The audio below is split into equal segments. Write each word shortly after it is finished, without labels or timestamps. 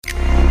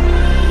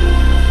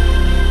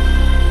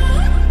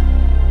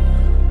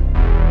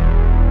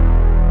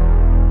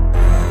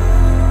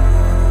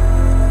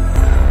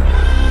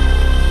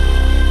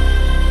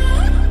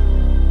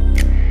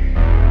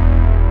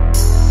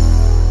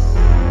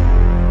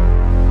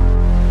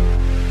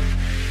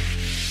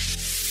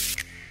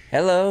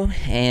Hello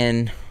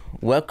and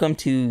welcome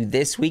to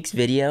this week's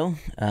video.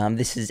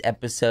 This is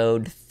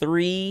episode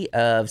 3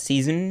 of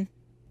season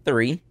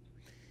 3.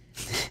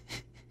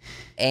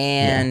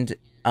 And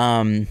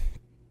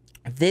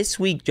this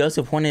week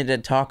Joseph wanted to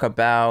talk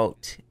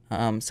about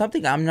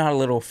something I'm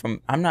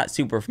not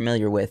super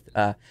familiar with.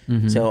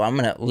 So I'm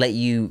going to let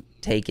you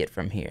take it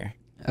from here.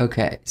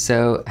 Okay,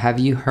 so have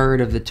you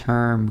heard of the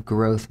term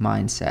growth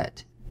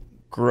mindset?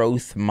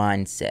 Growth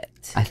mindset.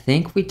 I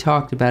think we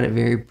talked about it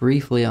very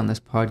briefly on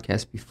this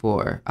podcast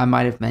before. I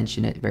might have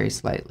mentioned it very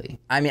slightly.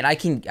 I mean,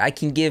 let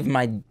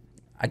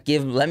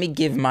me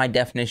give my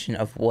definition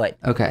of what.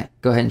 Okay,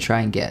 go ahead and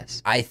try and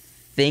guess. I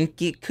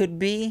think it could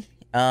be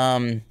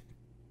growth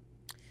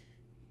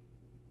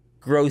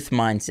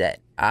mindset.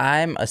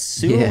 I'm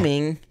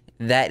assuming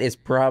that is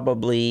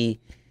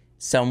probably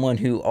someone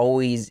who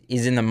always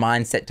is in the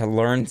mindset to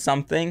learn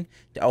something,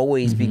 to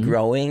always be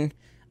growing.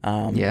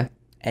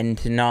 And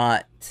to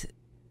not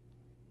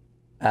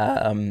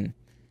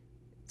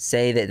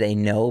say that they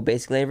know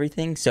basically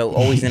everything. So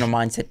always in a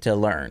mindset to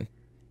learn.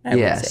 I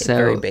would say. So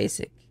very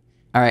basic.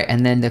 All right,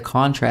 and then the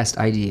contrast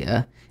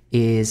idea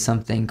is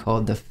something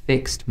called the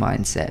fixed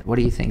mindset. What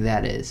do you think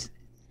that is?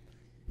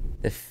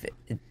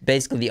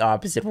 Basically the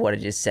opposite of what I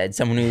just said.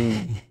 Someone who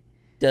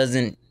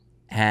doesn't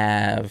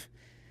have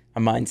a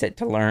mindset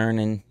to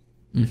learn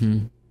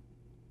and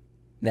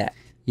that.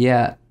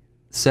 Yeah.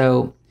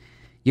 So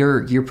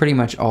you're pretty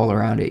much all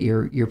around it.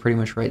 You're pretty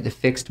much right. The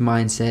fixed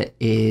mindset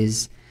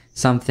is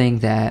something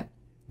that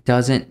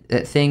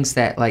things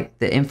that like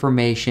the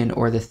information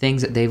or the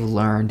things that they've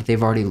learned,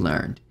 they've already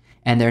learned,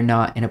 and they're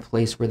not in a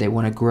place where they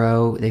want to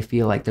grow. They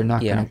feel like they're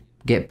not going to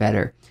get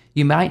better.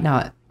 You might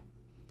not.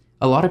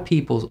 A lot of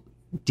people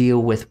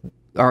deal with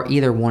are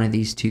either one of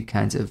these two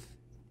kinds of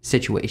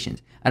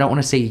situations. I don't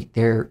want to say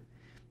they're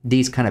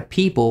these kind of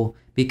people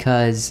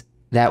because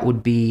that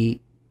would be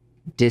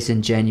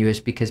disingenuous,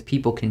 because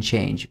people can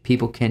change.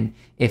 People can,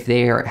 if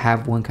they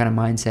have one kind of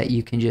mindset,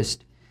 you can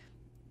just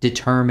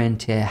determine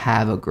to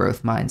have a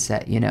growth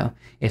mindset.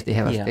 If they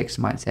have a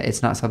fixed mindset,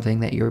 it's not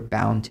something that you're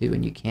bound to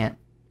and you can't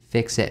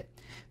fix it.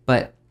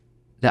 But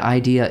the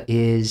idea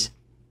is,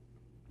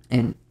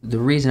 and the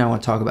reason I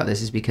want to talk about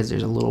this is because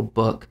there's a little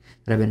book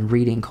that I've been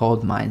reading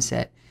called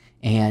Mindset,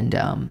 and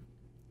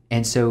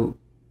so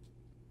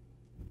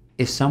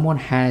if someone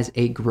has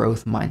a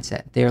growth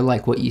mindset, they're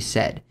like what you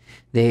said.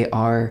 They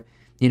are,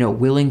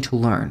 willing to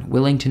learn,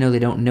 willing to know they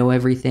don't know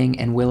everything,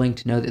 and willing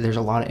to know that there's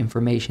a lot of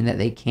information that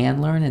they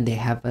can learn, and they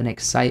have an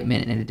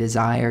excitement and a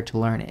desire to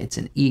learn it. It's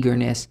an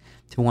eagerness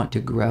to want to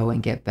grow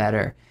and get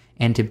better,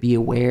 and to be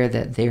aware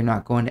that they're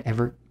not going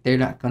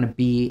to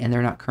be, and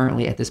they're not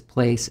currently at this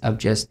place of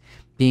just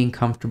being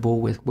comfortable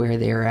with where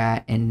they're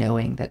at and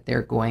knowing that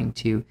they're going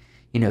to,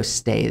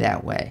 stay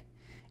that way.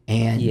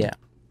 And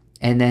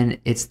then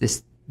it's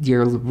this,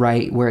 you're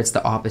right, where it's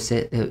the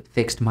opposite. The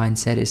fixed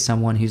mindset is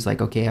someone who's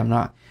like, okay, I'm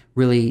not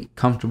really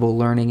comfortable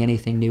learning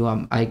anything new.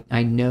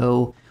 I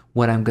know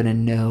what I'm going to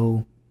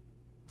know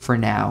for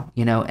now,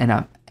 and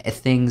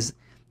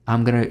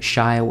I'm going to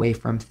shy away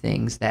from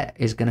things that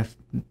is going to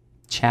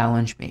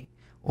challenge me,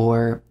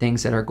 or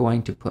things that are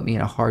going to put me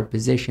in a hard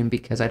position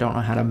because I don't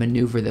know how to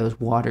maneuver those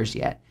waters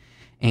yet.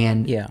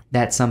 And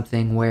that's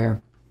something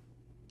where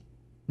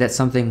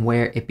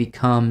it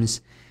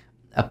becomes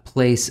a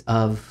place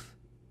of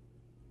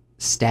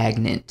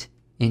stagnant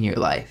in your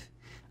life.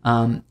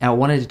 I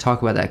wanted to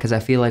talk about that because I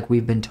feel like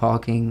we've been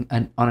talking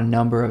on a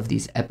number of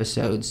these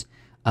episodes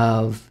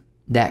of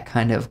that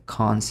kind of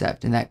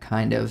concept and that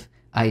kind of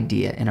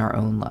idea in our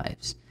own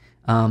lives.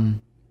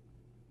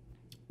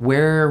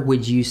 Where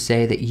would you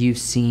say that you've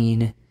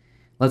seen?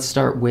 Let's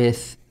start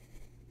with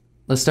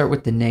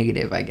the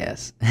negative, I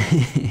guess,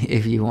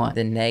 if you want.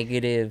 The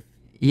negative.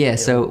 Yeah.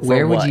 So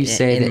where would you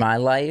say in my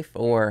life,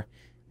 or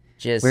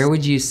just where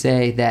would you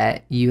say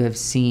that you have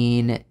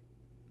seen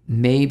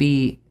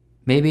maybe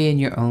in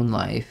your own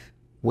life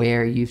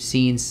where you've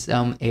seen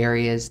some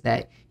areas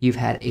that you've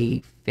had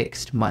a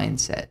fixed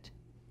mindset?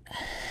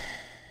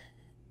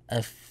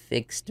 A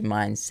fixed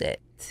mindset.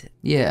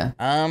 Yeah.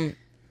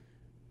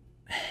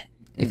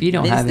 If you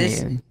don't have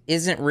this any,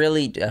 isn't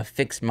really a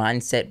fixed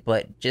mindset,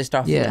 but just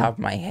off the top of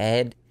my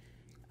head,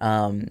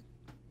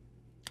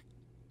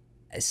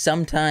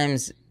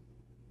 sometimes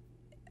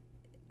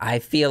I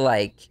feel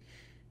like,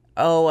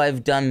 oh,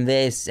 I've done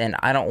this, and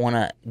I don't want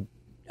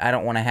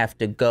to have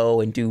to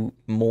go and do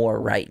more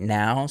right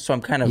now, so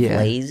I'm kind of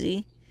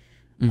lazy.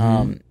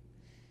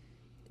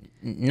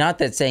 Not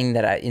that saying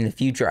that in the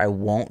future I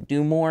won't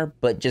do more,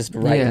 but just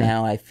right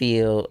now I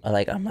feel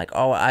like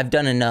oh, I've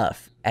done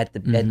enough at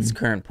this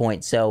current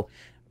point. So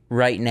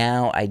right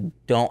now I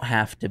don't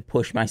have to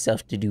push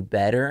myself to do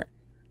better.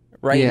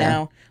 Right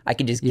now I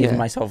can just give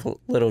myself a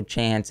little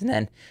chance, and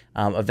then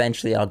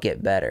eventually I'll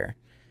get better.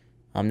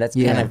 That's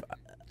kind of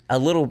a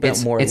little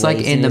bit more. It's like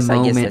in the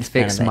moment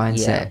fixed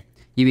mindset.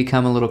 You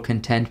become a little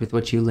content with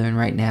what you learn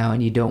right now,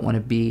 and you don't want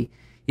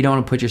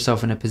to put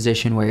yourself in a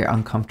position where you're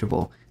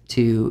uncomfortable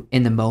to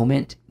in the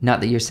moment.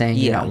 Not that you're saying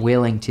you're not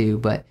willing to,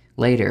 but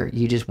later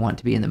you just want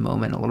to be in the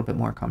moment a little bit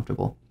more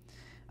comfortable.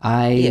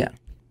 I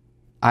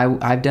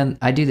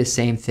I do the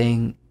same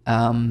thing.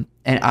 And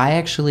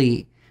I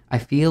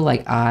feel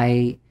like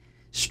I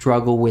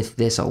struggle with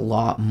this a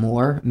lot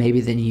more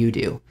maybe than you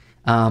do.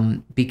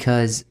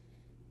 Because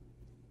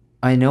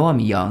I know I'm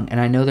young and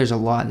I know there's a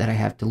lot that I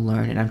have to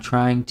learn, and I'm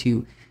trying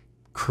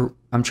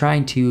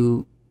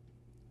to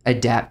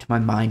adapt my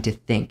mind to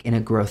think in a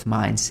growth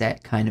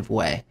mindset kind of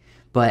way.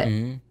 But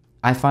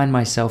I find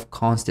myself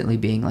constantly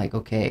being like,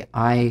 okay,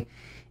 I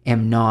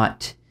am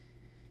not,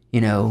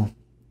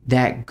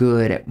 that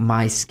good at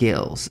my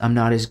skills. I'm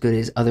not as good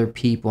as other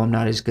people. I'm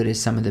not as good as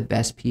some of the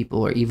best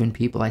people or even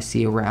people I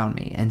see around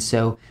me. And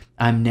so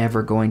I'm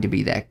never going to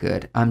be that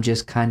good. I'm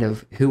just kind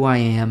of who I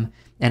am,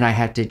 and I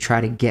have to try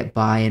to get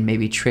by and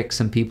maybe trick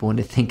some people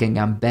into thinking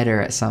I'm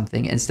better at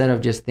something instead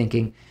of just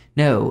thinking,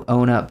 no,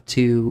 own up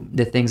to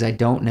the things I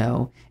don't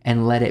know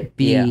and let it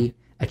be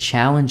a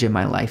challenge in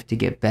my life to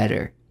get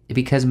better.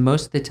 Because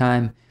most of the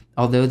time,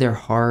 although they're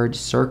hard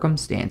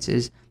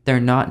circumstances, they're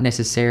not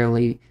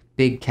necessarily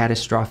big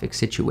catastrophic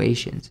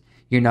situations.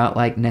 You're not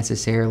like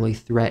necessarily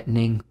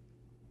threatening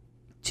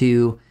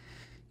to,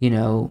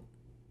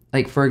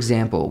 like for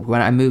example,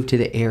 when I moved to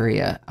the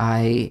area,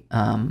 I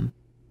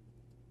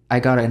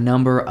got a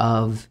number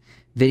of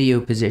video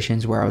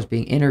positions where I was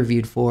being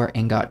interviewed for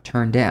and got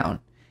turned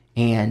down.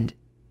 And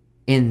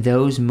in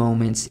those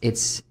moments,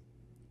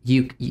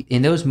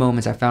 in those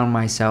moments, I found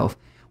myself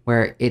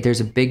where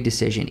there's a big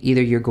decision.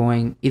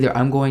 Either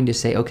I'm going to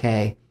say,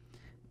 okay,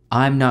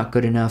 I'm not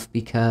good enough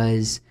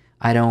because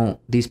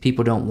these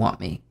people don't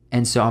want me.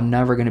 And so I'm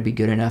never going to be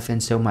good enough.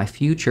 And so my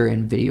future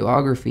in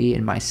videography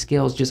and my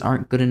skills just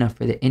aren't good enough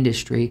for the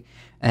industry.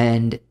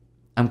 And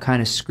I'm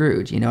kind of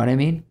screwed. You know what I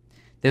mean?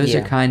 Those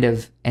are kind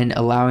of, and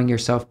allowing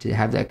yourself to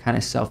have that kind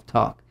of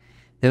self-talk.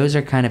 Those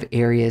are kind of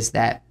areas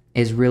that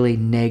is really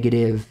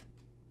negative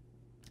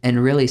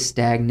and really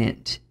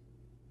stagnant,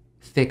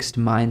 fixed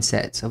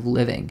mindsets of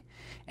living.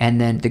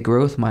 And then the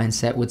growth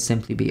mindset would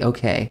simply be,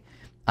 okay,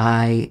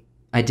 I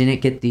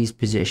didn't get these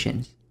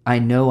positions. I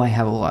know I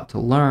have a lot to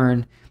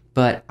learn,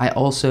 but I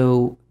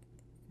also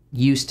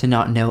used to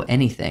not know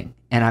anything,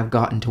 and I've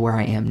gotten to where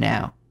I am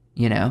now,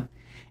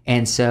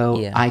 And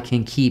so I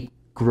can keep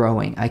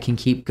growing. I can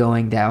keep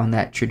going down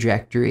that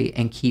trajectory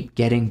and keep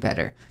getting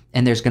better.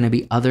 And there's going to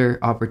be other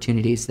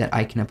opportunities that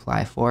I can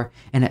apply for.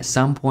 And at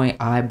some point,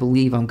 I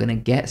believe I'm going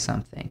to get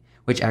something,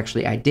 which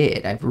actually I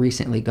did. I've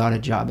recently got a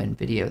job in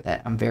video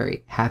that I'm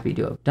very happy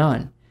to have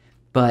done.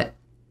 But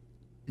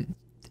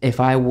if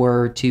I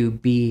were to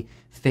be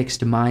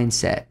fixed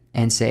mindset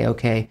and say,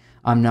 okay,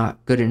 I'm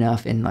not good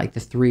enough in like the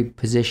 3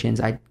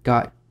 positions I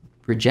got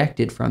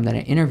rejected from that I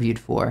interviewed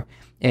for,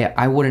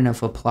 I wouldn't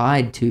have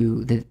applied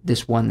to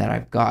this one that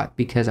I've got,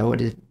 because I would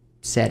have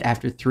said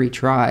after 3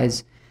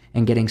 tries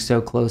and getting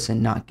so close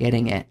and not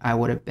getting it, I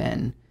would have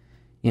been,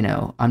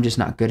 I'm just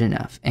not good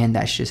enough. And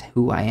that's just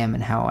who I am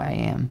and how I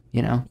am,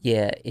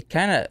 Yeah, it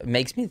kind of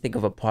makes me think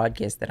of a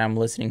podcast that I'm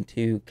listening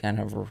to kind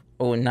of,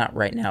 not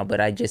right now,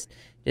 but I just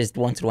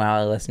once in a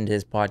while I listen to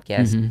his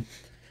podcast.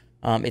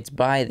 Mm-hmm. It's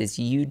by this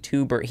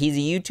YouTuber. He's a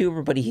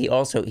YouTuber, but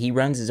he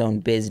runs his own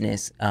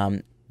business.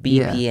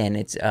 BPN.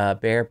 It's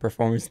Bear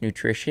Performance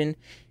Nutrition.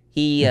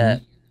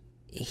 What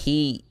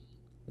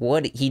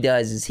he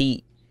does is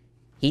he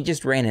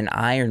just ran an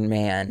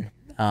Ironman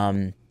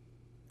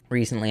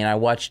recently, and I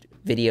watched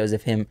videos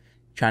of him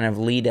trying to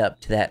lead up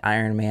to that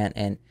Ironman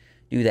and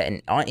do that.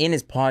 And in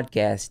his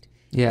podcast,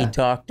 he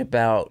talked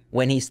about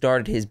when he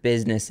started his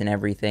business and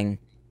everything.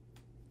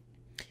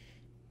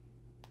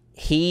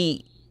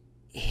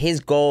 His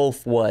goal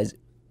was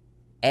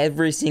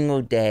every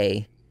single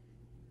day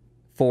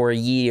for a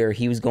year,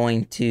 he was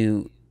going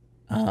to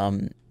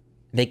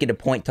make it a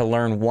point to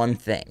learn one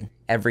thing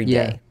every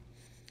day.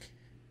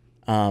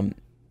 And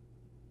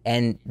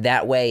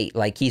that way,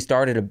 like, he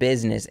started a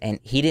business and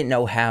he didn't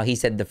know how. He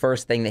said the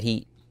first thing that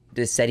he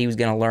just said he was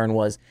going to learn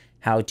was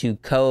how to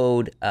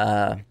code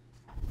a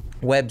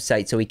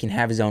website so he can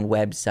have his own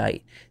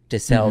website to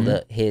sell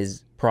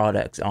his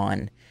products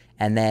on.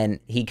 And then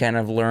he kind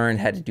of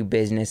learned how to do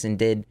business and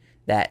did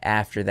that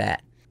after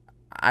that.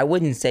 I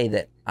wouldn't say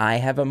that I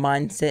have a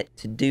mindset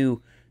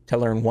to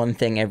learn one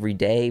thing every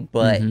day,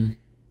 but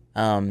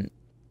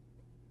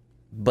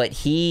but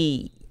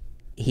he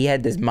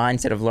had this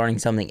mindset of learning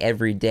something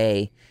every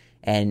day,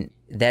 and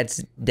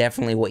that's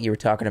definitely what you were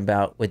talking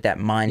about with that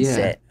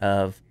mindset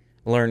of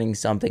learning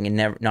something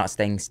and not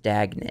staying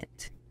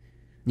stagnant.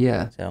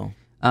 Yeah. So,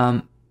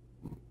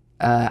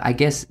 I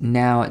guess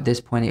now at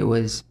this point it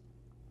was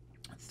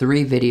 2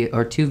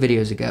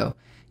 videos ago,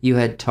 you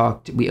had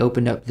we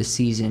opened up the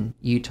season,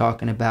 you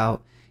talking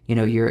about,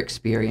 your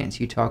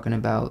experience, you talking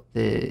about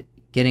the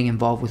getting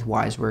involved with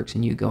WiseWorks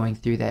and you going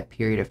through that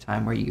period of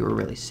time where you were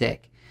really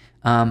sick.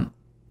 I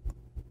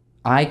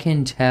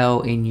can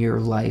tell in your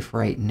life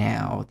right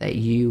now that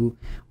you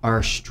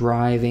are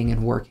striving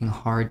and working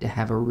hard to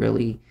have a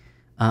really,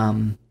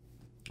 or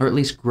at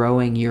least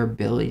growing your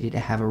ability to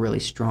have a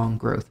really strong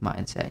growth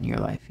mindset in your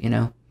life,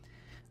 Yeah.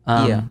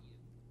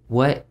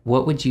 What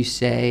would you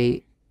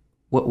say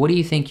what do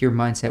you think your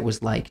mindset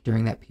was like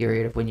during that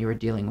period of when you were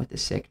dealing with the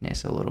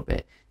sickness a little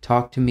bit?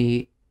 Talk to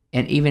me,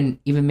 and even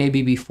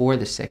maybe before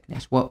the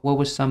sickness. What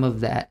was some of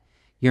that,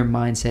 your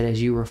mindset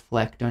as you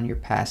reflect on your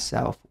past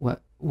self?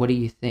 What do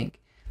you think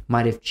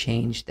might have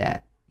changed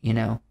that,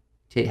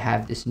 to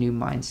have this new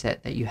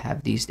mindset that you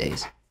have these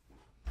days?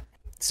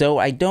 So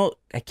I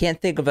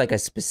can't think of like a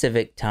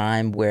specific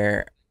time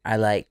where I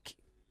like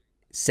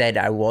said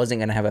I wasn't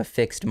going to have a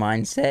fixed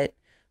mindset,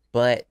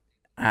 but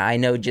I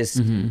know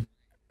just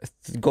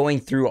going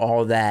through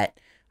all that,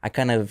 I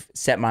kind of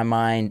set my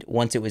mind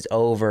once it was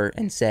over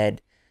and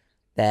said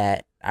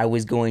that I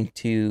was going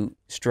to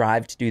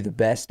strive to do the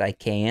best I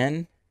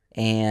can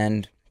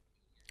and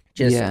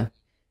just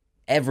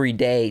every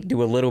day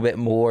do a little bit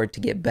more to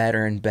get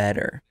better and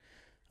better.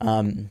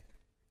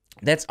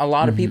 That's a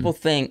lot of people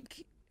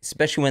think,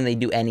 especially when they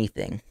do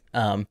anything.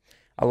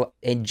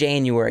 In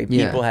January,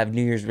 people have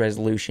New Year's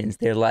resolutions.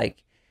 They're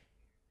like,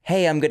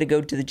 hey, I'm going to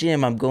go to the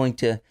gym. I'm going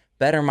to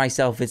better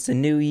myself. It's a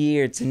new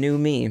year. It's a new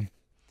me.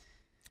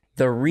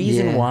 The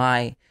reason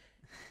why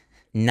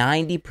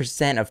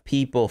 90% of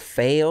people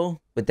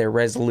fail with their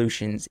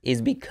resolutions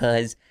is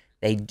because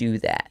they do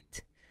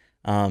that.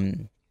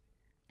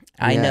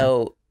 I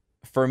know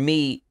for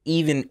me,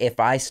 even if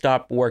I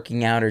stop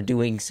working out or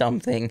doing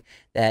something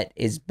that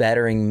is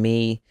bettering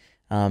me,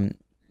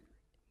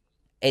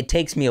 it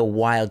takes me a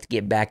while to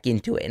get back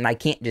into it, and I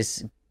can't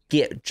just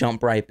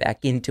jump right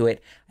back into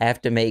it. I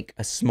have to make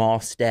a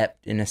small step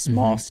and a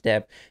small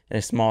step and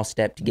a small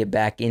step to get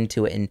back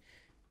into it and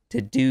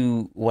to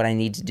do what I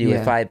need to do.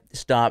 If I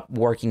stop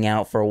working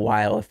out for a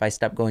while, if I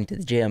stop going to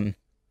the gym,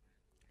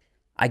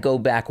 I go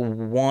back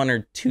 1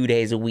 or 2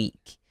 days a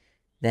week.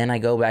 Then I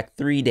go back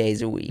 3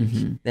 days a week,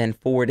 then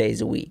 4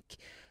 days a week.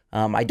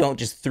 I don't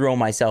just throw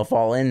myself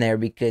all in there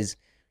because,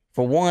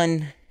 for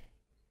one,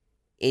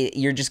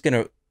 you're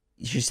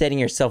setting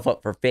yourself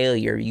up for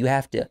failure. You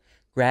have to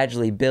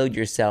gradually build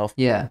yourself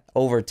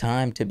over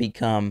time to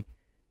become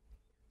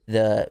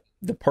the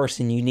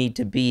person you need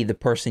to be, the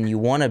person you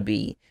want to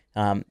be,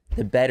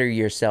 to better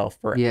yourself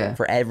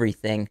for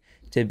everything.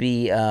 To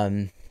be,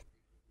 I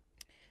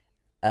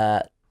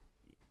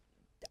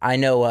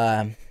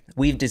know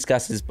we've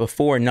discussed this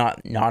before,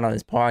 not on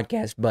this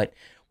podcast, but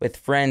with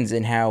friends,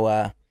 and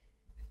how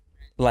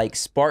like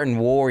Spartan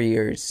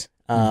warriors,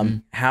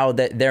 how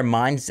their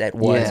mindset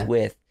was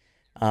with.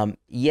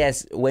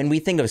 Yes, when we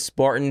think of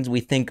Spartans,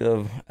 we think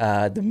of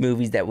the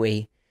movies that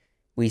we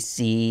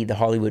see, the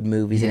Hollywood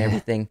movies and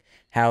everything.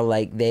 How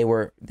like they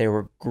were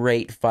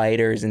great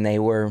fighters, and they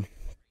were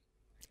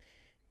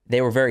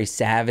very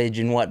savage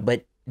and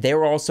but they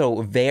were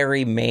also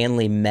very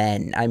manly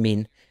men. I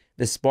mean,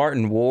 the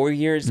Spartan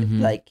warriors,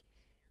 like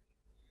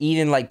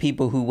even like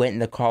people who went in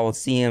the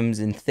Colosseums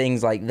and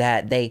things like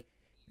that, they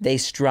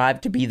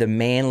strive to be the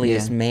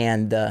manliest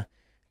man, the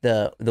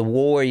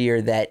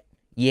warrior that.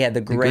 Yeah,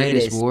 the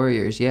greatest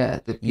warriors. Yeah,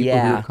 the people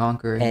who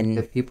conquer, and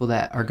the people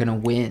that are gonna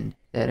win,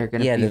 that are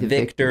gonna be the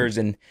victors,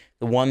 and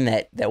the one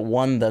that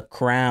won the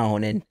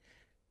crown, and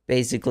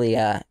basically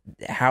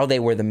how they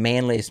were the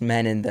manliest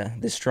men and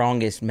the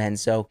strongest men.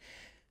 So,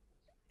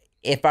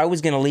 if I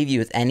was gonna leave you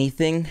with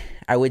anything,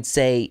 I would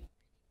say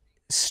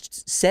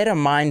set a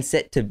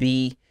mindset to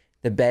be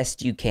the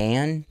best you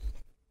can,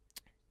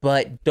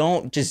 but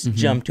don't just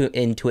jump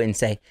into it and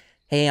say,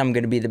 "Hey, I'm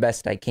gonna be the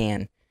best I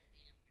can."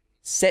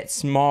 Set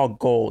small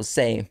goals.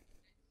 Say,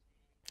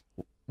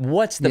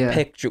 what's the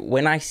picture?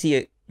 When I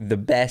see the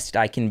best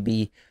I can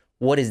be,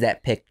 what is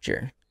that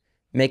picture?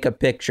 Make a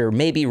picture.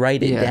 Maybe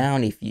write it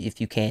down if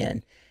you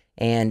can.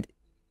 And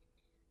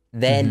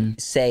then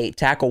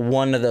tackle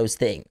one of those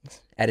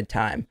things at a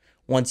time.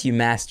 Once you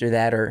master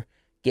that or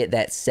get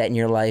that set in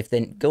your life,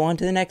 then go on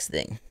to the next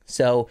thing.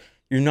 So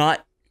you're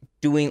not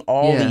doing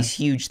all these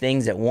huge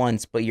things at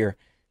once, but you're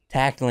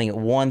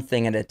tackling one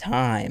thing at a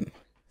time.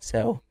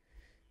 So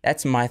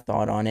that's my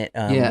thought on it.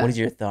 What is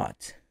your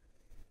thought?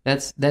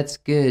 That's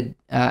good.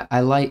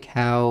 I like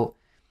how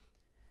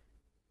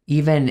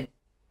even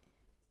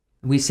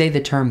we say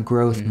the term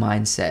growth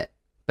mindset,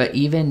 but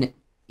even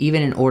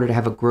in order to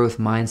have a growth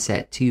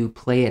mindset, to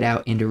play it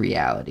out into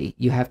reality,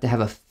 you have to have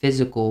a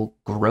physical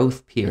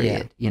growth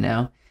period,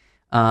 and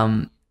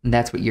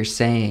that's what you're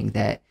saying,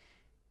 that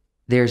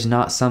there's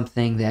not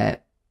something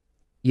that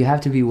you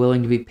have to be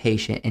willing to be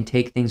patient and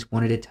take things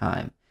one at a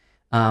time.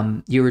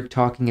 You were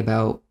talking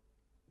about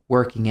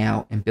working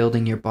out and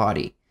building your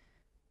body.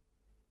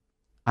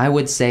 I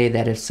would say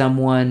that if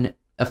a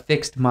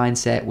fixed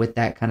mindset with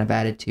that kind of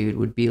attitude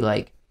would be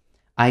like,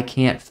 I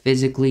can't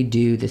physically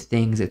do the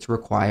things that's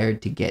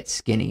required to get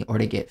skinny or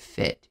to get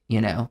fit,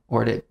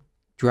 or to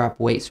drop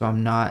weight so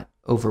I'm not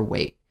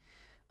overweight.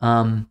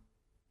 And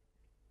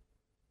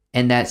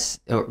that's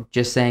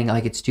just saying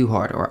like it's too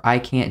hard, or I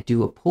can't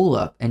do a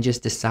pull-up, and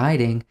just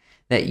deciding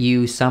that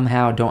you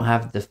somehow don't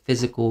have the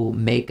physical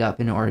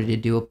makeup in order to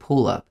do a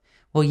pull-up.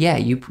 Well, yeah,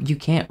 you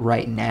can't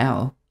right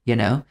now,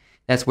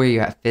 that's where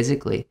you're at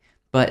physically.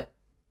 But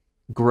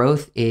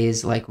growth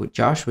is like what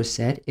Joshua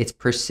said, it's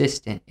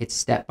persistent, it's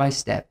step by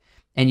step,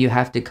 and you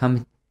have to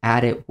come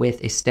at it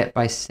with a step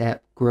by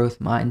step growth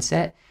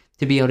mindset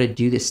to be able to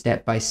do the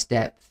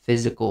step-by-step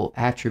physical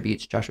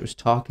attributes Josh was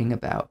talking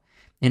about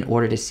in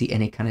order to see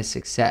any kind of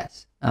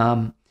success.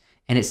 And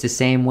it's the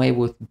same way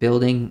with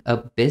building a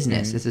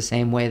business. Mm-hmm. It's the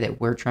same way that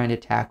we're trying to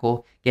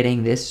tackle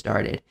getting this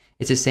started.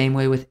 It's the same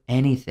way with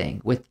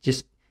anything, with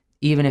just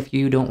even if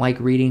you don't like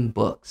reading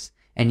books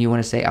and you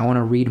want to say, I want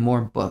to read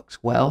more books.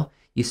 Well,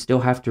 you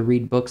still have to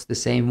read books the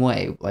same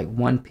way, like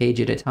one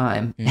page at a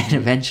time, mm-hmm. and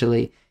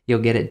eventually you'll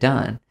get it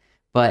done.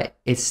 But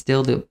it's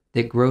still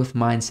the growth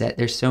mindset.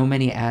 There's so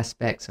many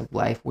aspects of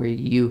life where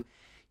you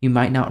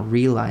might not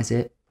realize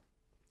it,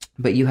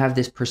 but you have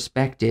this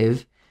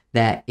perspective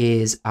that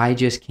is, I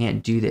just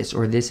can't do this,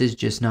 or this is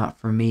just not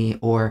for me,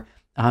 or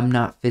I'm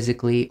not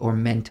physically or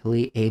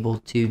mentally able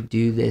to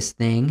do this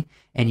thing.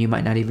 And you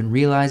might not even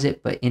realize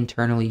it, but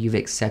internally you've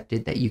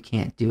accepted that you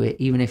can't do it,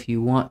 even if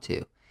you want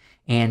to.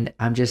 And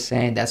I'm just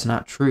saying that's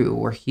not true.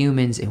 We're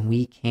humans, and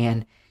we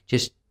can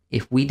just,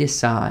 if we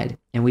decide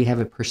and we have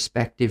a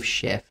perspective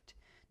shift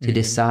to mm-hmm.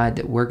 decide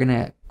that we're going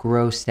to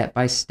grow step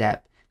by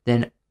step,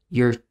 then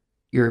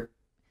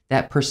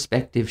that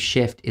perspective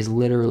shift is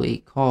literally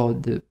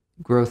called the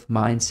growth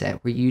mindset,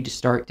 where you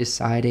start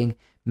deciding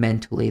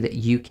mentally that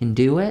you can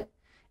do it.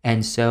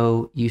 And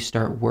so you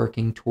start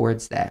working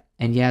towards that.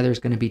 And yeah, there's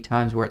going to be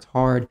times where it's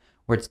hard,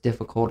 where it's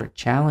difficult or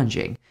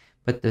challenging.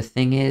 But the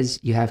thing is,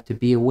 you have to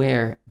be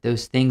aware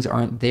those things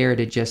aren't there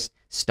to just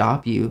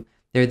stop you.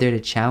 They're there to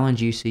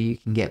challenge you so you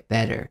can get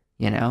better.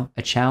 You know,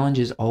 a challenge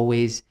is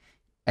always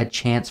a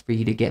chance for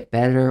you to get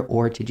better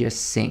or to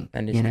just sink,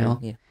 you know?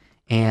 Yeah.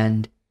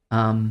 And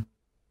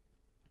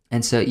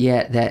so,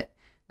 yeah, that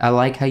I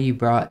like how you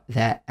brought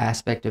that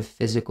aspect of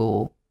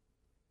physical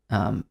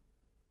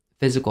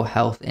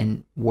health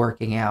and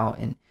working out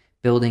and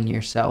building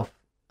yourself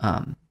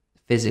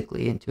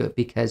physically into it,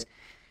 because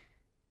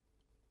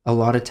a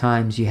lot of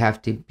times you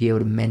have to be able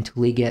to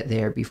mentally get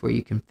there before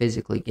you can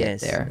physically get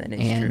there.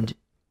 And true.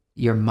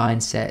 Your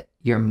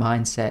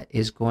mindset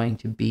is going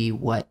to be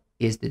what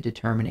is the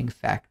determining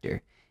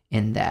factor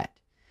in that.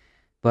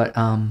 But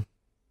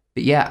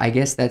yeah, I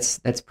guess that's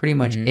pretty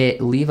much mm-hmm.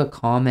 it. Leave a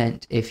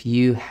comment if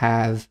you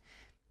have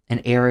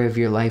an area of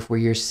your life where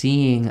you're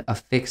seeing a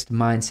fixed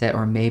mindset,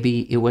 or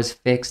maybe it was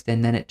fixed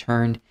and then it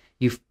turned,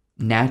 you've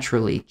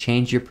naturally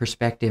changed your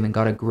perspective and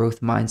got a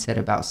growth mindset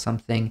about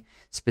something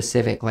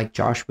specific, like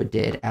Joshua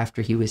did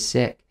after he was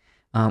sick,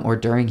 or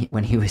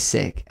when he was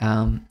sick.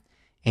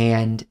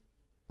 And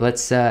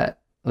let's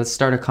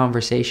start a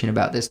conversation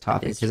about this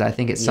topic, because I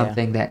think it's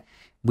something that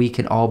we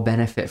can all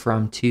benefit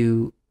from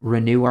to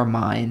renew our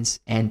minds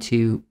and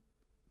to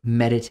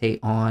meditate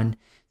on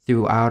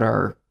throughout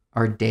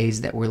our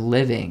days that we're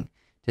living,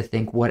 to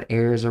think what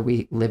areas are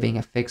we living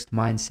a fixed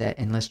mindset,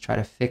 and let's try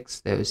to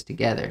fix those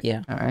together.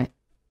 Yeah. All right.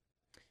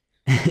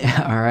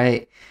 All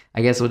right.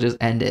 I guess we'll just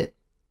end it.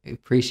 We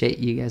appreciate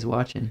you guys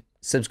watching.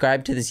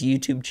 Subscribe to this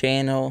YouTube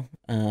channel,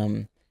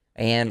 and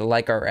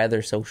like our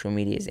other social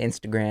medias,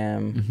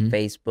 Instagram, mm-hmm.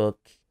 Facebook.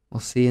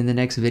 We'll see you in the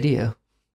next video.